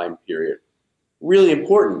in a time period? Really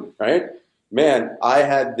important, right? Man, I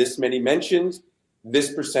had this many mentions,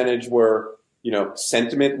 this percentage were,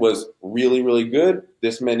 sentiment was really, really good.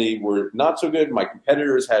 This many were not so good. My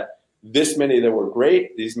competitors had this many that were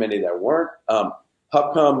great, these many that weren't.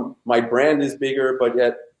 How come my brand is bigger, but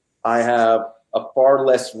yet I have a far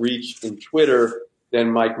less reach in Twitter than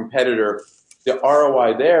my competitor? The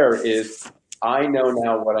ROI there is I know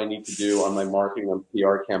now what I need to do on my marketing and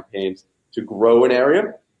PR campaigns to grow an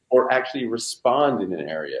area or actually respond in an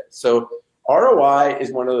area. So ROI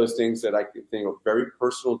is one of those things that I think are very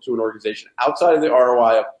personal to an organization. Outside of the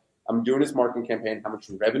ROI of I'm doing this marketing campaign, how much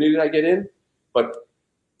revenue did I get in? But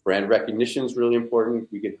brand recognition is really important.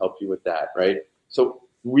 We can help you with that, right? So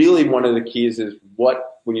really one of the keys is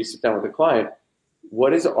when you sit down with a client,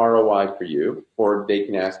 what is ROI for you? Or they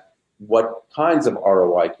can ask, what kinds of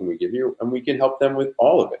ROI can we give you? And we can help them with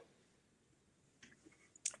all of it.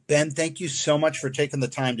 Ben, thank you so much for taking the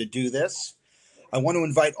time to do this. I want to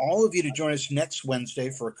invite all of you to join us next Wednesday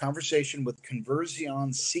for a conversation with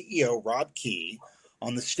Conversion CEO Rob Key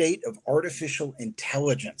on the state of artificial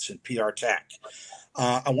intelligence in PR tech.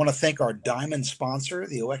 I want to thank our diamond sponsor,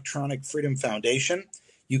 the Electronic Freedom Foundation.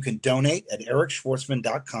 You can donate at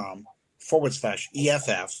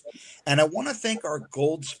ericschwartzman.com/EFF. And I want to thank our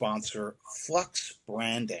gold sponsor, Flux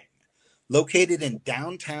Branding. Located in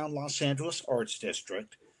downtown Los Angeles Arts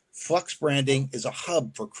District, Flux Branding is a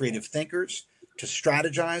hub for creative thinkers to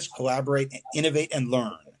strategize, collaborate, innovate, and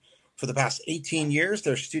learn. For the past 18 years,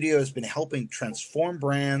 their studio has been helping transform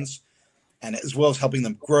brands and as well as helping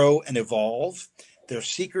them grow and evolve. They're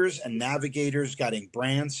seekers and navigators guiding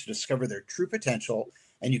brands to discover their true potential,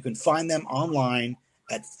 and you can find them online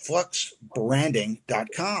at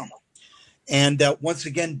fluxbranding.com. And once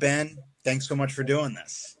again, Ben, thanks so much for doing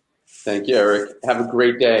this. Thank you, Eric. Have a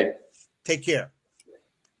great day. Take care.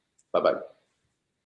 Bye-bye.